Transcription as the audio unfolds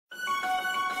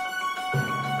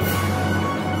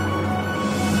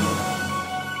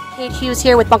Kate Hughes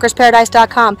here with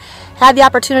bunkersparadise.com. Had the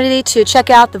opportunity to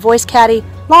check out the Voice Caddie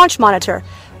launch monitor.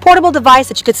 Portable device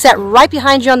that you could set right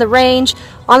behind you on the range,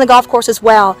 on the golf course as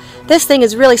well. This thing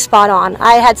is really spot on.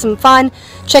 I had some fun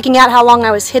checking out how long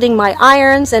I was hitting my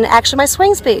irons and actually my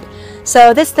swing speed.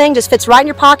 So this thing just fits right in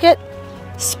your pocket.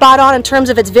 Spot on in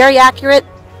terms of it's very accurate.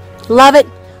 Love it.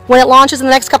 When it launches in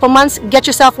the next couple months, get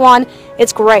yourself one.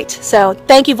 It's great. So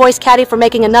thank you, Voice Caddie, for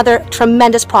making another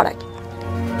tremendous product.